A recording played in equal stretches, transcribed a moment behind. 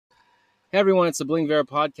Hey everyone, it's the Bling Vera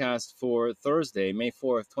podcast for Thursday, May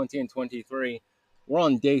 4th, 2023. We're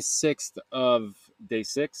on day six of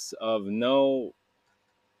no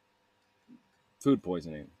food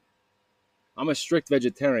poisoning. I'm a strict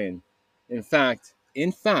vegetarian. In fact,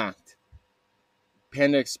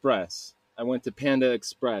 Panda Express. I went to Panda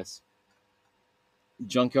Express.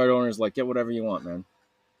 Junkyard owners like, get whatever you want, man.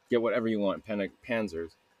 Get whatever you want,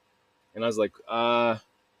 Panzers. And I was like,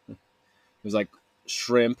 it was like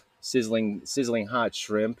shrimp, sizzling hot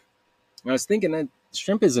shrimp. And I was thinking that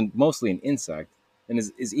shrimp isn't mostly an insect. And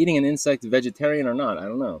is eating an insect vegetarian or not? I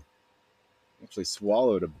don't know. I actually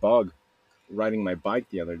swallowed a bug riding my bike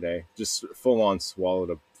the other day. Just full on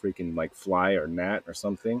swallowed a freaking like fly or gnat or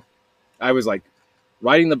something. I was like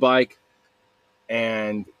riding the bike,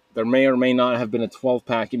 and there may or may not have been a 12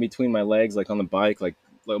 pack in between my legs, like on the bike, like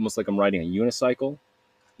almost like I'm riding a unicycle,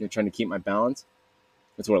 trying to keep my balance.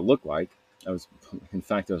 That's what it looked like. In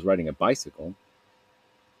fact, I was riding a bicycle.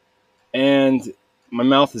 And my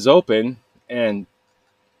mouth is open, and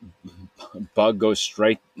bug goes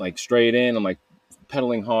straight in. I'm like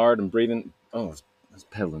pedaling hard and breathing. Oh, I was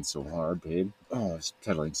pedaling so hard, babe. Oh, I was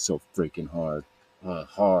pedaling so freaking hard.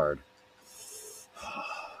 Hard.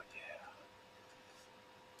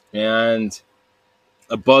 And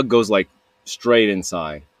a bug goes like straight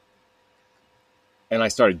inside. And I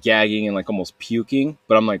started gagging and like almost puking.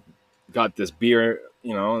 But I'm like, got this beer,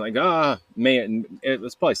 like, it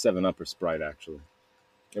was probably 7-Up or Sprite, actually.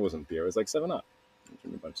 It wasn't beer. It was like 7-Up. A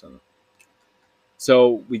bunch of 7-Up.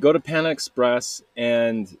 So we go to Panda Express,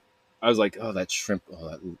 and I was like, oh, that shrimp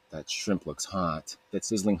looks hot. That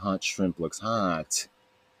sizzling hot shrimp looks hot.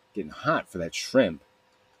 Getting hot for that shrimp.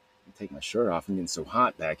 I take my shirt off. I'm getting so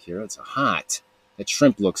hot back here. It's hot. That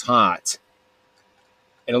shrimp looks hot.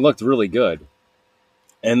 And it looked really good.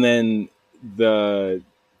 And then the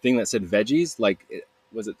thing that said veggies,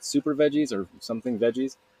 was it super veggies or something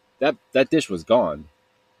veggies? That dish was gone.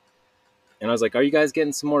 And I was like, are you guys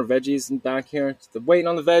getting some more veggies back here? Just waiting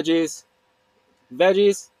on the veggies.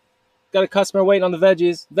 Veggies. Got a customer waiting on the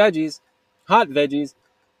veggies. Veggies. Hot veggies.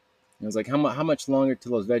 And I was like, how much longer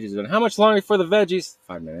till those veggies are done? How much longer for the veggies?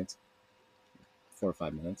 5 minutes. 4 or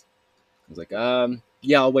 5 minutes. I was like,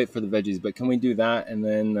 yeah, I'll wait for the veggies, but can we do that? And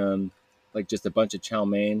then, just a bunch of chow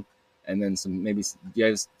mein, and then do you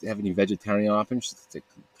guys have any vegetarian options?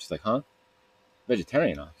 She's like, huh?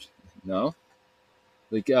 Vegetarian option? No.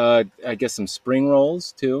 I guess some spring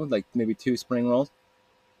rolls too, like maybe 2 spring rolls.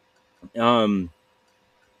 And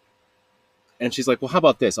she's like, well, how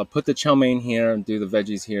about this? I'll put the chow mein here and do the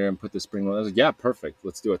veggies here and put the spring rolls. I was like, yeah, perfect.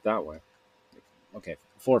 Let's do it that way. Okay,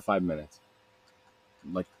 4 or 5 minutes.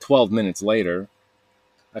 Like 12 minutes later,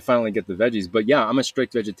 I finally get the veggies. But yeah, I'm a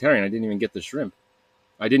strict vegetarian. I didn't even get the shrimp.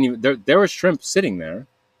 There was shrimp sitting there,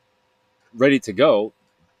 ready to go.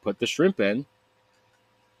 Put the shrimp in.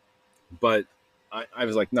 But I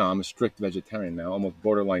was like, no, I'm a strict vegetarian now, almost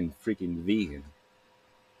borderline freaking vegan.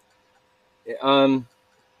 Am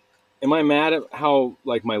I mad at how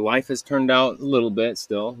my life has turned out? A little bit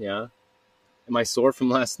still, yeah. Am I sore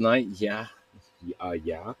from last night? Yeah.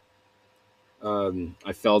 Yeah.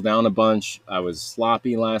 I fell down a bunch. I was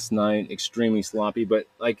sloppy last night, extremely sloppy, but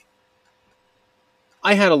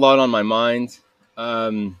I had a lot on my mind.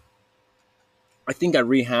 I think I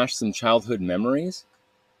rehashed some childhood memories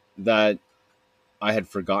that I had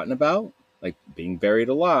forgotten about, like being buried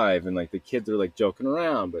alive, and the kids are joking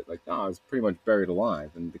around, but no, I was pretty much buried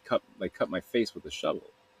alive, and they cut my face with a shovel.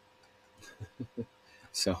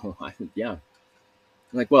 So yeah,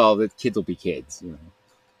 well, the kids will be kids,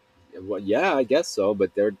 Well, yeah, I guess so,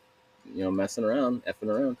 but they're messing around, effing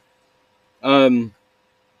around.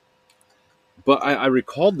 But I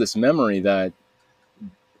recalled this memory that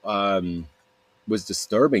was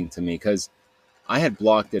disturbing to me because I had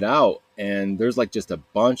blocked it out, and there's just a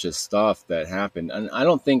bunch of stuff that happened, and I'm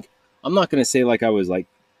not going to say I was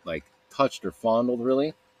touched or fondled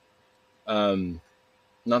really,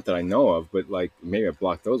 not that I know of, but maybe I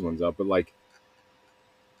blocked those ones out, but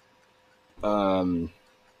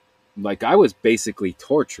I was basically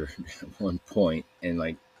tortured at one point, and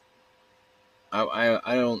I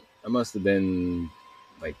must have been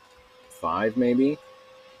 5, maybe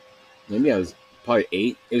I was probably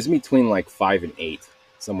 8. It was between 5 and 8,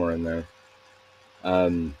 somewhere in there.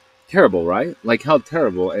 Terrible, right? How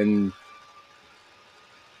terrible. And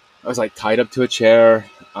I was tied up to a chair.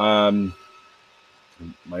 My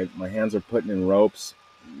hands are put in ropes,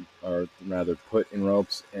 and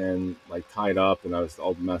tied up, and I was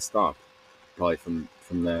all messed up, probably from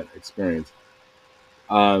that experience.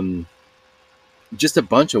 Just a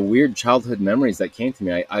bunch of weird childhood memories that came to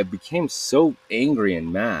me. I became so angry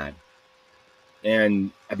and mad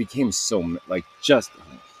And I became so like just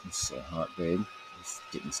it's so hot, babe. It's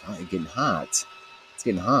getting hot. It's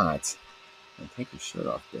getting hot. Now take your shirt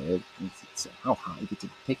off, babe. It's how hot? You get to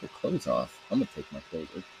take your clothes off. I'm gonna take my clothes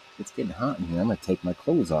off. It's getting hot in here. I'm gonna take my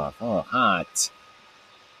clothes off. Oh, hot.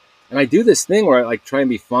 And I do this thing where I like try and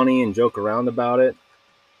be funny and joke around about it.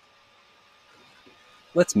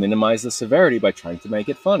 Let's minimize the severity by trying to make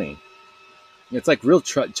it funny. It's like real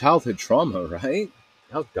childhood trauma, right?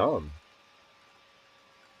 How dumb.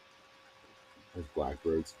 There's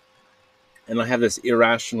blackbirds. And I have this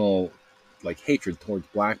irrational like hatred towards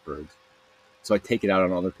blackbirds. So I take it out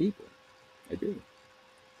on other people. I do.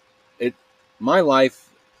 It my life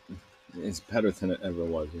is better than it ever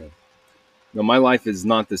was, yeah. No, my life is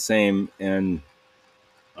not the same, and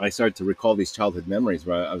I started to recall these childhood memories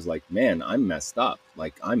where I was like, man, I'm messed up.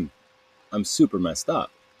 Like I'm super messed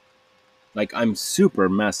up. Like I'm super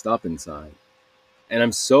messed up inside. And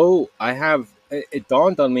I have it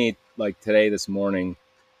dawned on me like today this morning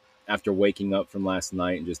after waking up from last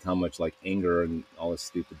night and just how much like anger and all this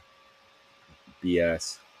stupid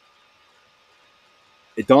BS.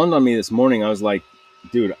 It dawned on me this morning. I was like,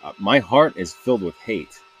 dude, my heart is filled with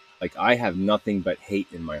hate. Like I have nothing but hate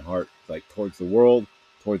in my heart, like towards the world,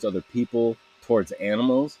 towards other people, towards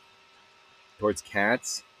animals, towards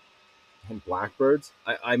cats and blackbirds.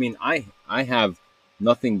 I mean, I have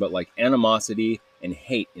nothing but like animosity and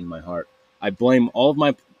hate in my heart. I blame all of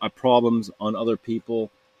my problems on other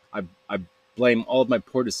people. I blame all of my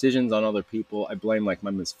poor decisions on other people. I blame like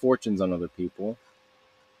my misfortunes on other people.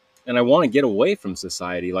 And I want to get away from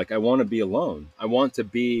society. Like I want to be alone. I want to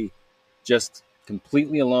be just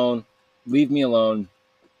completely alone. Leave me alone.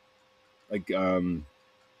 Like a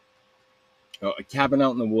cabin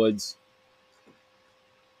out in the woods.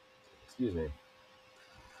 Excuse me.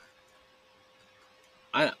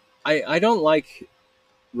 I I don't like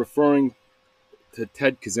referring to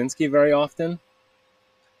Ted Kaczynski very often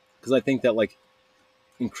because I think that like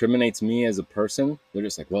incriminates me as a person. They're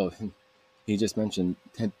just like, well, he just mentioned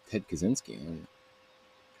Ted Kaczynski.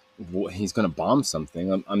 He's going to bomb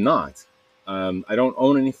something. I'm not. I don't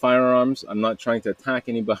own any firearms. I'm not trying to attack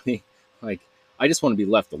anybody. Like, I just want to be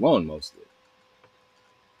left alone mostly.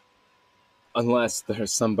 Unless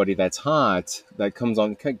there's somebody that's hot that comes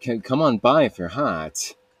on, can come on by if you're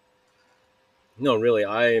hot. No, really,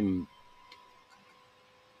 I'm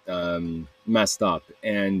messed up,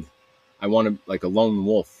 and I want to like a lone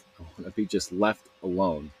wolf. I want to be just left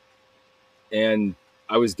alone. And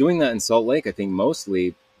I was doing that in Salt Lake. I think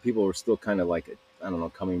mostly people were still kind of like, I don't know,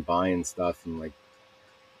 coming by and stuff, and like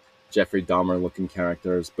Jeffrey Dahmer looking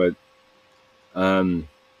characters. But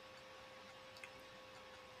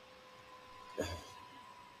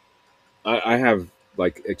I have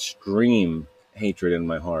like extreme hatred in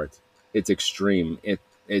my heart. It's extreme.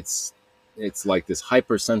 It's like this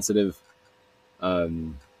hypersensitive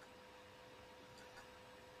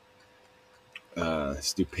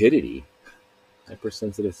stupidity.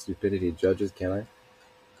 Hypersensitive stupidity. Judges, can I?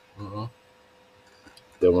 Uh-huh.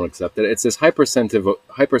 They won't accept it. It's this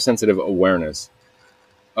hypersensitive awareness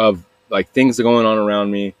of like things that are going on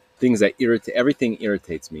around me, things that irritate. Everything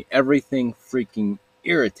irritates me. Everything freaking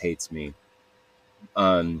irritates me.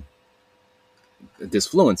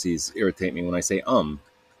 Disfluencies irritate me when I say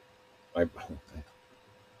I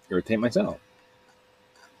irritate myself.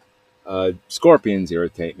 Scorpions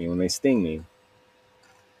irritate me when they sting me.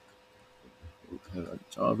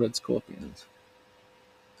 Red scorpions.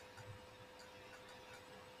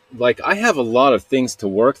 Like I have a lot of things to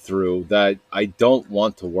work through that I don't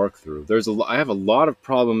want to work through. I have a lot of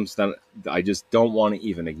problems that I just don't want to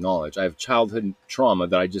even acknowledge. I have childhood trauma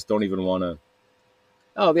that I just don't even want to.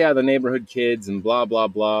 Oh yeah, the neighborhood kids and blah blah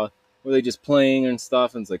blah. Were they just playing and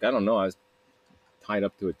stuff? And it's like I don't know. I was tied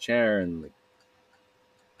up to a chair and like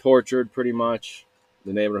tortured pretty much.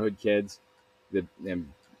 The neighborhood kids. And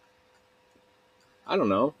I don't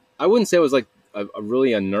know. I wouldn't say I was like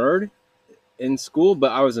really a nerd in school,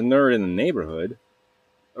 but I was a nerd in the neighborhood,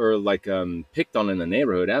 or like picked on in the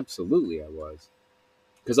neighborhood. Absolutely, I was,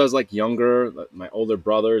 because I was like younger, my older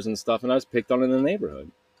brothers and stuff, and I was picked on in the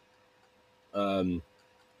neighborhood. Me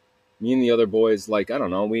and the other boys, like I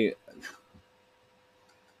don't know, we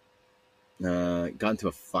got into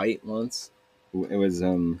a fight once. It was I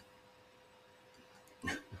don't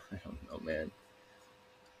know, man.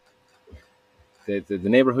 The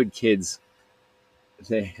neighborhood kids,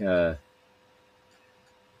 they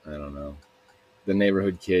I don't know. The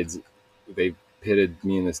neighborhood kids, they pitted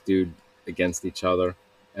me and this dude against each other,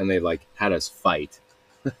 and they like had us fight.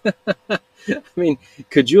 I mean,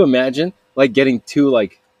 could you imagine like getting two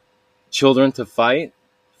like children to fight?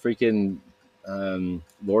 Freaking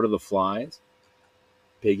Lord of the Flies.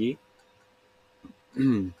 Piggy.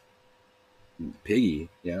 Piggy,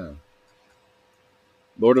 yeah.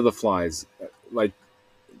 Lord of the Flies. Like,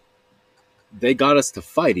 they got us to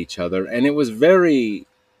fight each other, and it was very,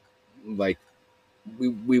 like,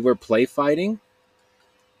 we were play fighting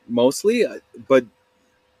mostly, but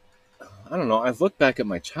I don't know. I've looked back at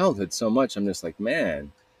my childhood so much. I'm just like,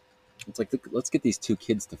 man, it's like, let's get these two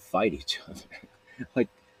kids to fight each other. like,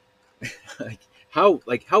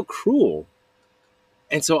 like how cruel.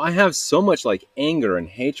 And so I have so much like anger and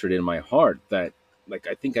hatred in my heart that, like,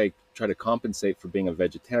 I think I try to compensate for being a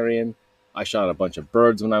vegetarian. I shot a bunch of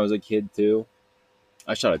birds when I was a kid too.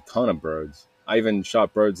 I shot a ton of birds. I even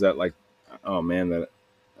shot birds that, like, oh man, that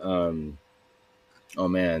um oh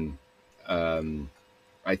man. Um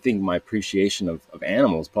I think my appreciation of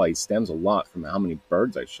animals probably stems a lot from how many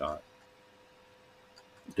birds I shot.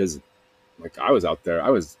 Because, like, I was out there, I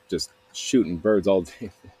was just shooting birds all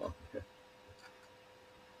day long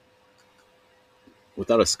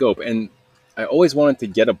without a scope. And I always wanted to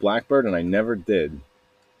get a blackbird, and I never did.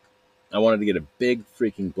 I wanted to get a big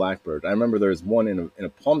freaking blackbird. I remember there was one in a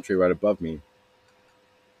palm tree right above me,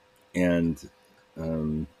 and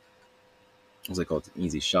I was like, "Oh, it's an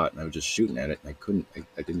easy shot," and I was just shooting at it, and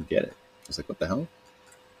I didn't get it. I was like, "What the hell?"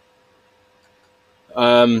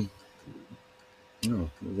 Um, no,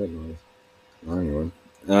 what was that noise? Oh,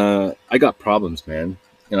 anyway, I got problems, man,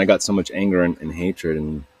 and I got so much anger and hatred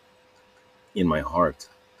and in my heart,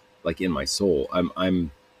 like in my soul. I'm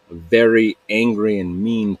a very angry and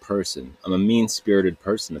mean person. I'm a mean spirited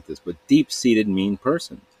person at this, but deep seated mean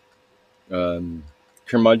person. Um,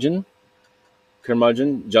 curmudgeon,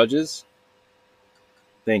 curmudgeon, judges.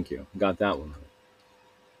 Thank you. Got that one.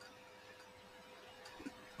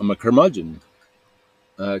 I'm a curmudgeon,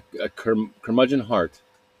 curmudgeon heart,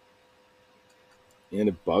 and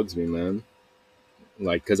it bugs me, man.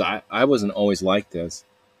 Like, cause I wasn't always like this.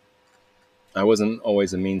 I wasn't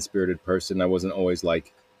always a mean spirited person. I wasn't always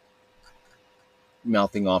like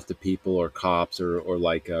mouthing off to people or cops or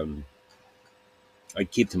like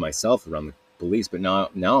I'd keep to myself around the police. But now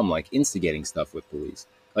I'm like instigating stuff with police.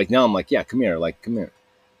 Like now I'm like, yeah, come here, like come here.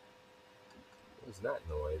 What's that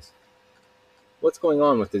noise? What's going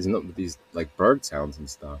on with these like bird sounds and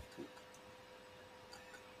stuff?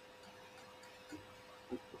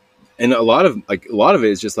 And a lot of it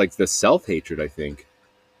is just like the self hatred. I think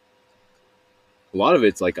a lot of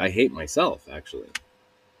it's like I hate myself actually,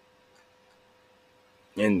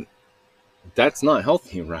 and that's not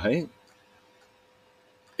healthy, right?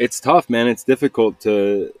 It's tough, man. It's difficult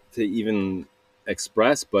to even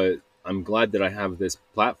express, but I'm glad that I have this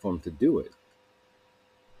platform to do it.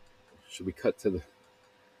 Should we cut to the?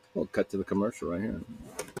 We'll cut to the commercial right here.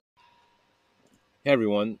 Hey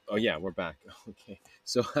everyone. Oh yeah, we're back. Okay.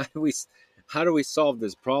 So how do we solve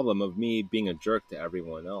this problem of me being a jerk to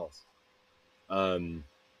everyone else? Um,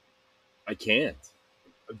 I can't.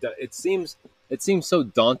 It seems so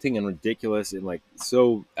daunting and ridiculous and like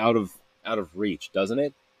so out of reach, doesn't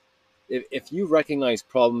it? If you recognize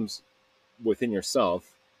problems within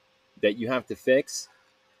yourself that you have to fix,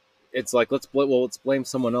 it's like let's blame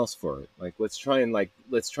someone else for it. Like let's try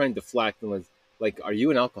and deflect and let's like, are you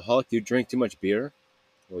an alcoholic? Do you drink too much beer?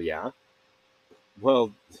 Well, yeah.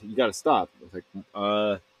 Well, you got to stop. It's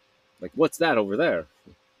like what's that over there?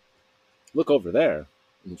 Look over there.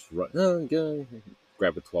 And just run, oh, go.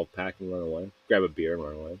 Grab a 12 pack and run away. Grab a beer and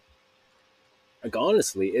run away. Like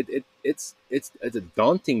honestly, it's a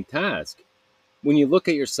daunting task when you look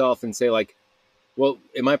at yourself and say like, well,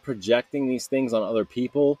 am I projecting these things on other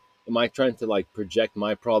people? Am I trying to like project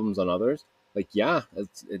my problems on others? Like, yeah,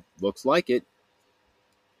 it looks like it.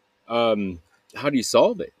 How do you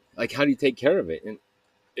solve it? Like, how do you take care of it? And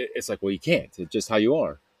it's like, well, you can't. It's just how you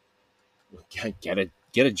are.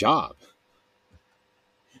 Get a job,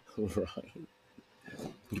 right?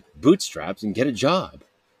 Bootstraps and get a job.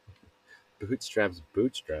 Bootstraps.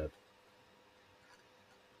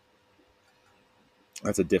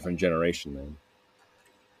 That's a different generation, man.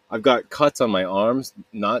 I've got cuts on my arms,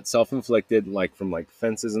 not self-inflicted, like from like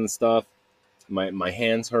fences and stuff. My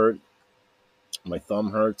hands hurt. My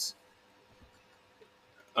thumb hurts.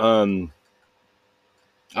 Um,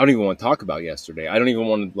 I don't even want to talk about yesterday. I don't even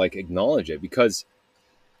want to like acknowledge it because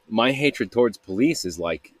my hatred towards police is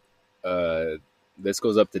like, uh, this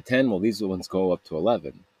goes up to 10. Well, these ones go up to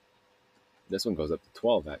 11. This one goes up to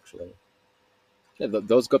 12, actually. Yeah,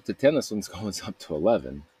 those go up to 10. This one's goes up to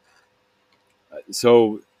 11.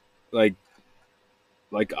 So, like,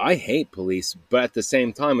 I hate police, but at the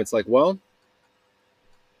same time, it's like, well,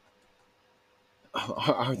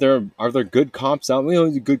 are there good cops out? We know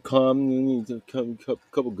good cop,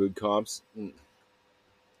 couple good cops.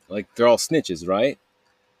 Like they're all snitches, right?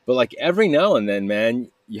 But like every now and then, man,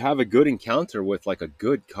 you have a good encounter with like a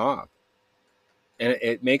good cop, and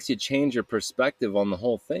it makes you change your perspective on the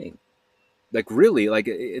whole thing. Like really, like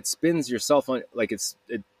it spins yourself on. Like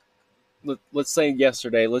let's say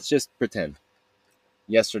yesterday. Let's just pretend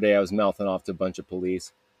yesterday I was mouthing off to a bunch of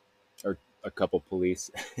police or a couple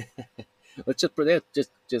police. Let's just pretend,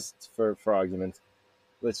 just for argument.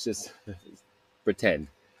 Let's just pretend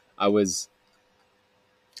I was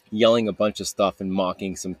yelling a bunch of stuff and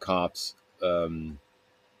mocking some cops um,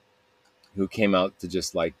 who came out to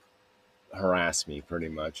just like harass me pretty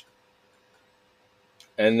much.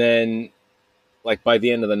 And then like by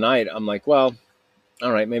the end of the night, I'm like, well,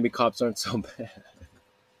 all right, maybe cops aren't so bad.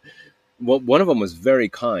 Well, one of them was very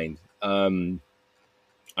kind.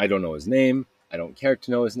 I don't know his name. I don't care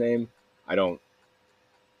to know his name. I don't.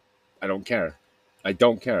 I don't care. I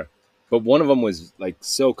don't care. But one of them was like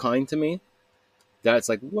so kind to me that it's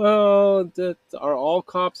like, well, are all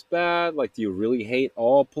cops bad? Like, do you really hate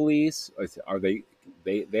all police? Are they?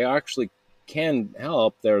 They actually can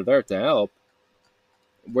help. They're there to help.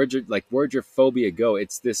 Where'd your phobia go?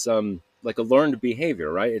 It's this like a learned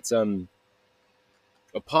behavior, right? It's a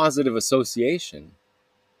positive association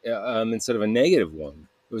instead of a negative one.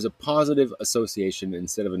 It was a positive association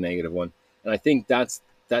instead of a negative one, and I think that's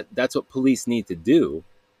what police need to do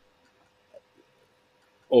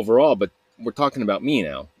overall. But we're talking about me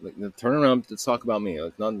now. Like, turn around. Let's talk about me.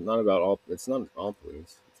 It's not about all. It's not all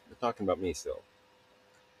police. We're talking about me still.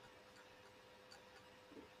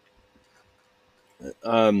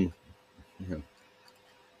 Um,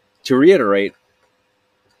 to reiterate,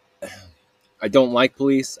 I don't like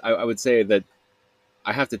police. I would say that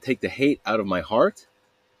I have to take the hate out of my heart,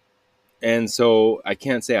 and so I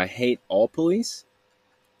can't say I hate all police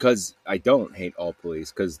because I don't hate all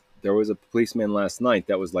police. Because there was a policeman last night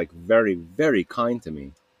that was like very, very kind to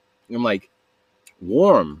me. I'm like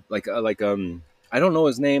warm, I don't know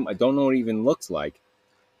his name. I don't know what he even looks like.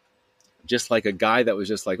 Just like a guy that was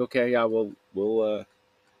just like, okay, yeah, we'll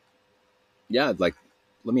yeah, like,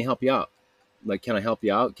 let me help you out. Like, can I help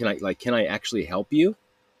you out? Can I actually help you?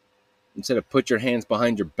 Instead of put your hands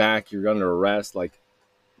behind your back, you're under arrest. Like,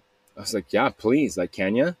 I was like, yeah, please, like,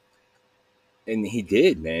 can you? And he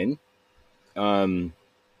did, man. Um,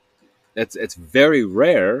 it's very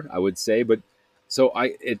rare, I would say, but so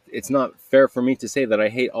it's not fair for me to say that I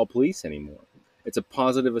hate all police anymore. It's a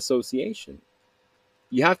positive association.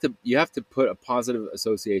 You have to put a positive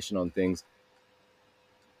association on things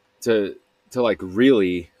to like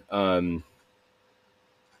really um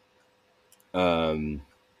I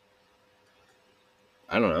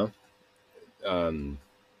don't know, um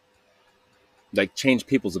like change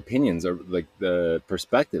people's opinions, or like the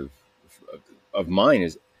perspective of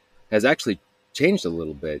mine has actually changed a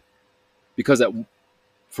little bit, because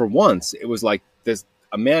for once it was like this: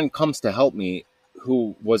 a man comes to help me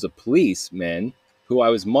who was a policeman who I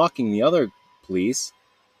was mocking the other police,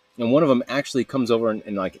 and one of them actually comes over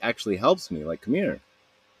and like actually helps me, like, come here.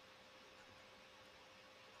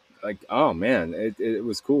 Like, oh man, it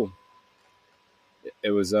was cool.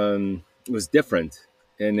 It was different,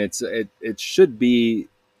 and it should be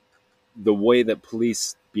the way that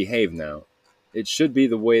police behave now. It should be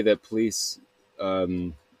the way that police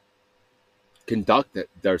um, conduct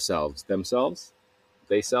themselves,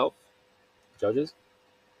 they self judges.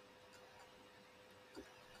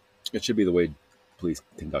 It should be the way police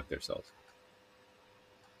conduct themselves,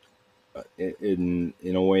 in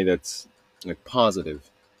a way that's like positive,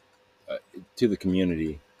 uh, to the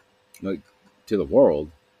community, like to the world,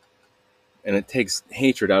 and it takes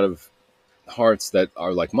hatred out of hearts that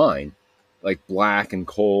are like mine, like black and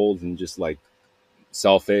cold and just like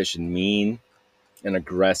selfish and mean and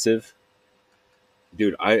aggressive.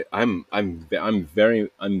 Dude, I'm very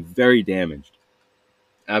damaged.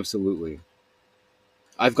 Absolutely.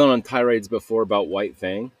 I've gone on tirades before about White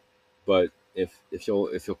Fang, but if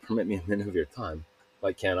you'll permit me a minute of your time,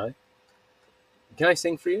 like, can I? Can I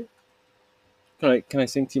sing for you? Can I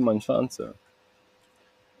sing to you, Manchanza?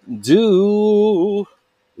 Du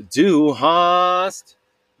du hast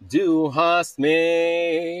du hast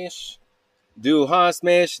mich du hast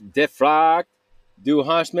mich gefragt, du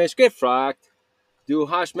hast mich gefragt, du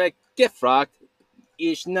hast mich gefragt,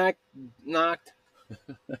 ich nackt.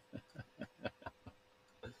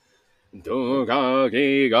 Du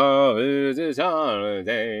giga is a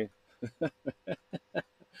holiday.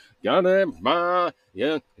 Gotta buy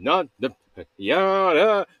you not the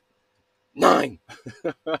yada nine.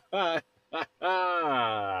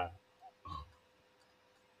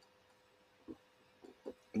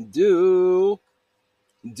 Du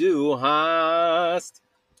du hast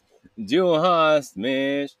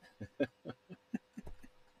mich.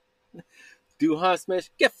 Du hast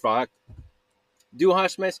mich gefragt. Du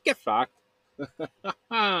hast mich gefragt.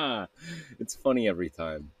 It's funny every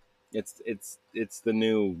time. It's the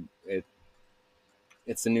new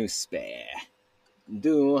it's the new spare.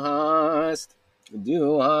 Du hast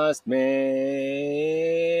mich,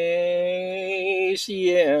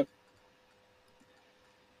 yeah.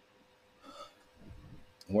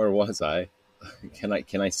 Where was I?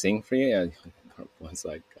 Can I sing for you? Yeah, where was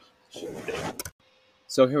I? Gosh.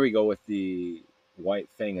 So here we go with the White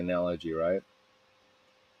Fang analogy, right?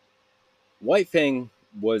 White Fang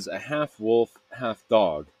was a half wolf, half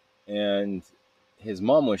dog, and his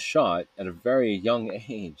mom was shot at a very young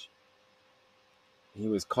age. He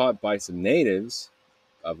was caught by some natives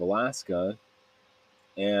of Alaska,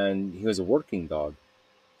 and he was a working dog.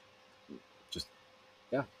 Just,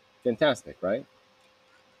 yeah, fantastic, right?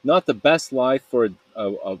 Not the best life for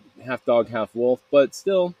a half dog, half wolf, but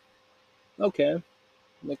still okay.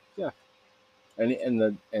 Like, yeah.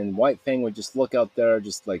 And White Fang would just look out there,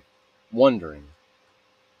 just like wondering.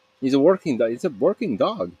 He's a working dog. He's a working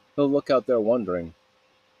dog. He'll look out there wondering,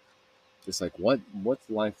 just like what's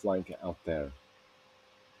life like out there.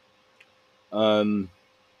 Um,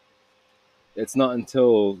 it's not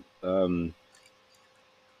until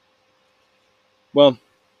well,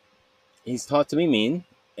 he's taught to be mean,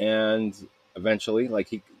 and eventually,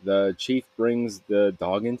 like the chief brings the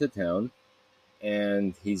dog into town,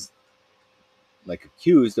 and he's like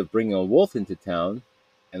accused of bringing a wolf into town,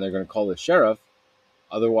 and they're going to call the sheriff.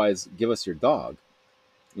 Otherwise, give us your dog.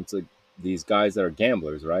 It's like these guys that are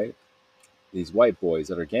gamblers, right? These white boys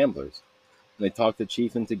that are gamblers. And they talk the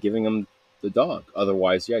chief into giving him the dog.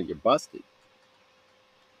 Otherwise, yeah, you're busted.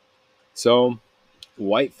 So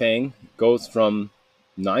White Fang goes from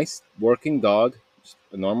nice working dog, just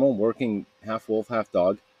a normal working half wolf, half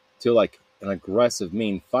dog, to like an aggressive,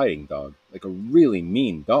 mean fighting dog. Like a really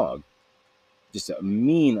mean dog. Just a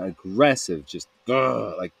mean, aggressive, just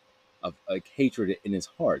like of like hatred in his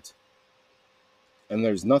heart. And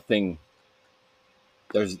there's nothing.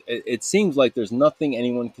 It seems like there's nothing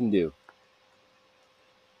anyone can do.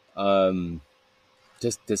 Um,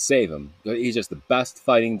 just to save him. He's just the best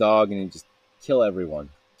fighting dog, and he just kill everyone,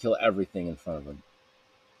 kill everything in front of him.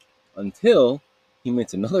 Until he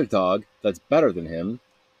meets another dog that's better than him,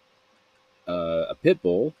 a pit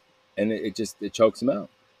bull, and it chokes him out,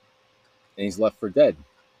 and he's left for dead.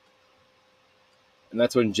 And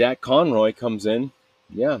that's when Jack Conroy comes in.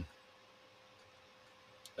 Yeah,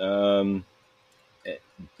 um,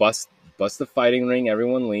 bust the fighting ring.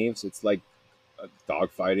 Everyone leaves. It's like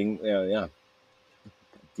dog fighting. Yeah, yeah.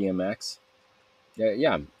 DMX. Yeah,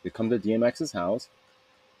 yeah. They come to DMX's house,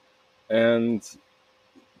 and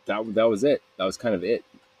that was it. That was kind of it.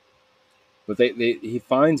 But he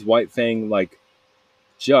finds White Fang like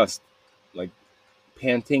just like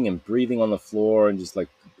panting and breathing on the floor and just like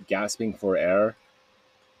gasping for air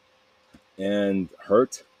and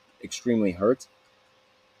hurt, extremely hurt.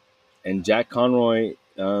 And Jack Conroy,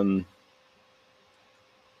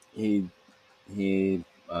 he he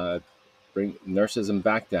nurses him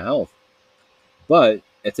back to health, but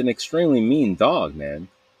it's an extremely mean dog, man.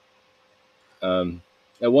 At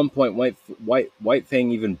one point, White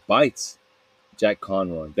Fang even bites Jack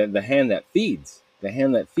Conroy. The hand that feeds,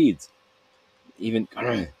 even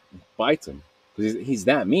bites him because he's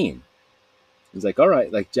that mean. He's like, all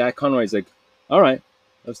right, like Jack Conroy's like, all right,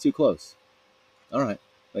 that was too close. All right,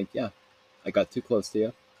 like yeah, I got too close to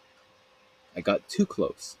you. I got too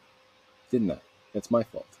close, didn't I? That's my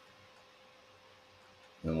fault.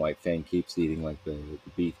 And White Fang keeps eating like the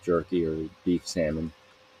beef jerky or beef salmon,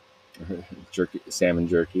 or salmon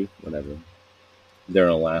jerky, whatever. They're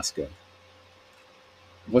in Alaska.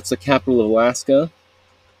 What's the capital of Alaska?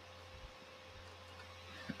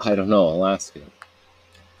 I don't know, Alaska.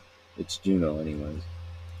 It's Juneau, anyways.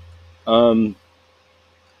 Um,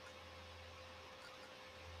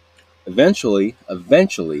 eventually,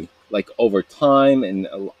 like over time and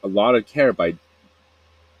a lot of care by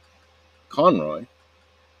Conroy,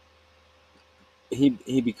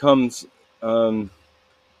 he becomes a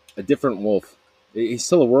different wolf. He's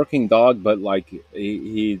still a working dog, but like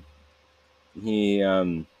he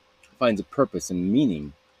finds a purpose and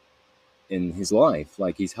meaning in his life.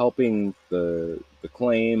 Like he's helping the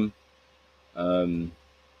claim. Um,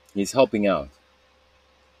 he's helping out,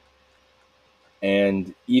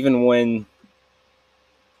 and even when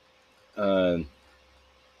uh,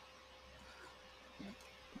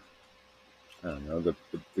 I don't know, the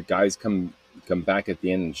guys come back at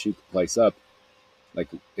the end and shoot the place up. Like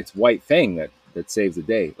it's White Fang that saves the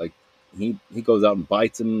day. Like he goes out and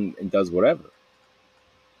bites him and does whatever.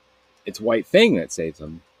 It's White Fang that saves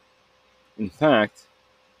him. In fact,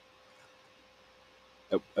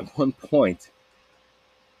 At one point,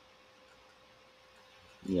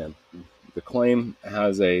 yeah, the claim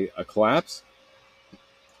has a collapse.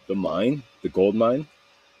 The mine, the gold mine,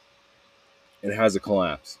 it has a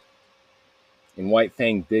collapse. And White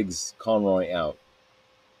Fang digs Conroy out.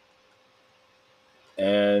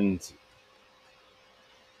 And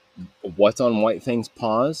what's on White Fang's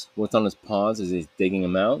paws? What's on his paws as he's digging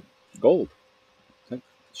him out? Gold. Like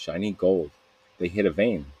shiny gold. They hit a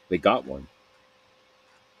vein. They got one.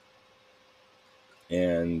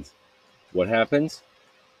 And what happens?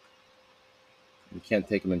 You can't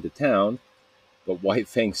take him into town. But White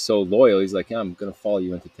Fang's so loyal, he's like, yeah, I'm going to follow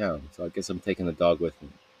you into town. So I guess I'm taking the dog with me.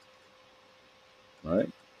 All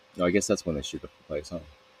right? No, I guess that's when they shoot up the place, huh?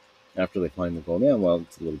 After they find the gold. Yeah, well,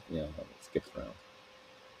 it's a little, it skips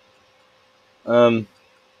around.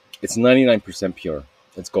 It's 99% pure.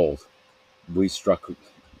 It's gold.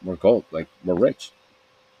 We're gold. Like, we're rich.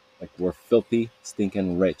 Like, we're filthy,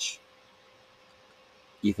 stinking rich.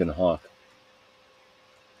 Ethan Hawke.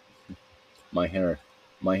 My hair.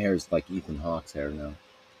 My hair is like Ethan Hawke's hair now.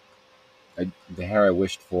 The hair I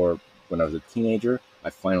wished for when I was a teenager,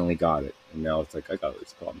 I finally got it. And now it's like, I got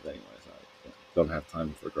these problems anyways. I don't have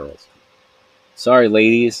time for girls. Sorry,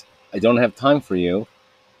 ladies. I don't have time for you.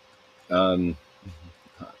 I'm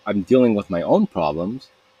dealing with my own problems.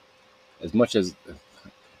 As much as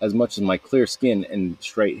my clear skin and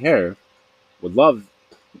straight hair would love,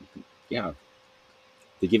 yeah,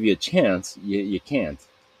 to give you a chance, you can't.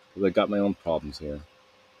 Because I got my own problems here.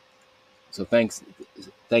 So thanks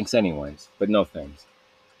anyways, but no thanks.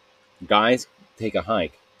 Guys, take a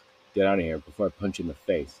hike. Get out of here before I punch you in the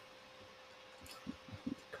face.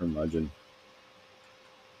 Curmudgeon.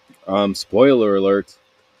 Spoiler alert.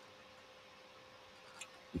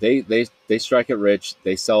 They strike it rich.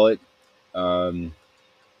 They sell it.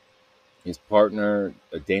 His partner,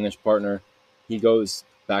 a Danish partner, he goes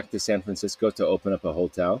back to San Francisco to open up a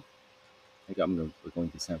hotel. Like, we're going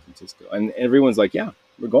to San Francisco, and everyone's like, "Yeah,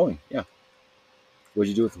 we're going. Yeah, what'd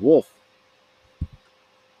you do with the wolf?"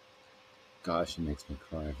 Gosh, it makes me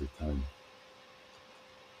cry every time.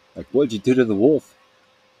 Like, what'd you do to the wolf?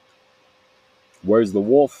 Where's the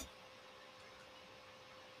wolf?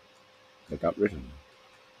 They got rid of him.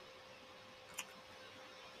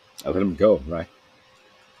 I let him go, right?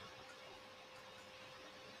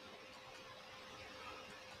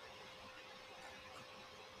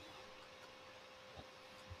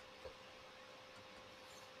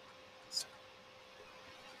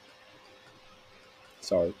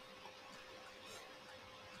 Sorry.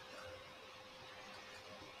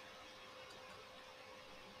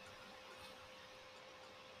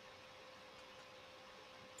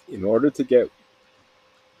 In order to get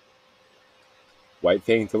White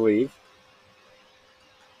Fang to leave,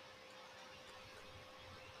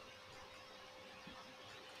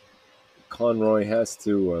 Conroy has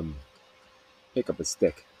to pick up a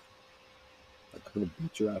stick. I'm gonna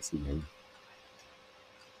beat your ass again.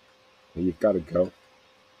 You've got to go.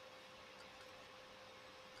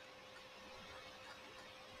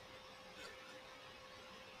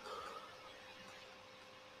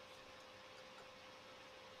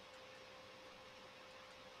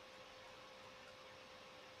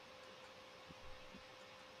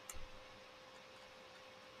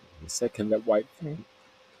 The second that White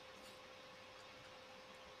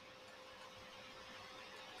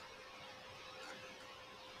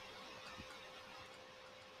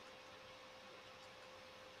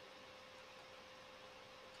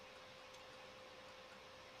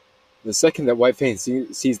Fang,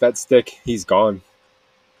 sees that stick, he's gone.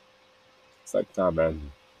 It's like, nah,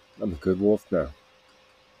 man, I'm a good wolf now.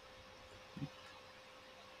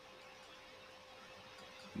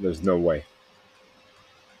 There's no way.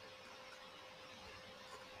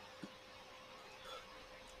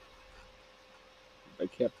 I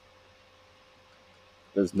can't.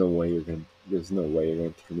 There's no way you're gonna. There's no way you're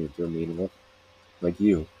gonna turn me into a mean wolf like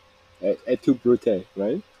you. Et tu brute,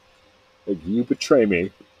 right? Like, you betray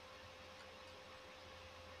me.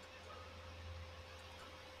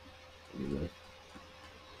 Anyway.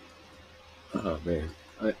 Oh man,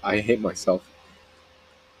 I hate myself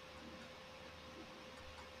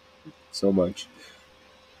so much.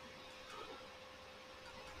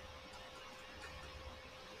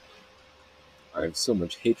 I have so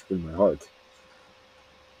much hatred in my heart.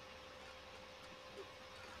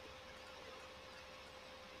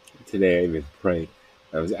 Today I even prayed.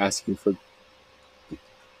 I was asking for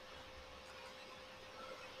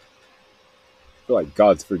like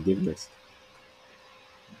God's forgiveness.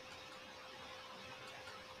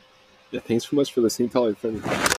 Yeah, thanks so much for listening to all your friends.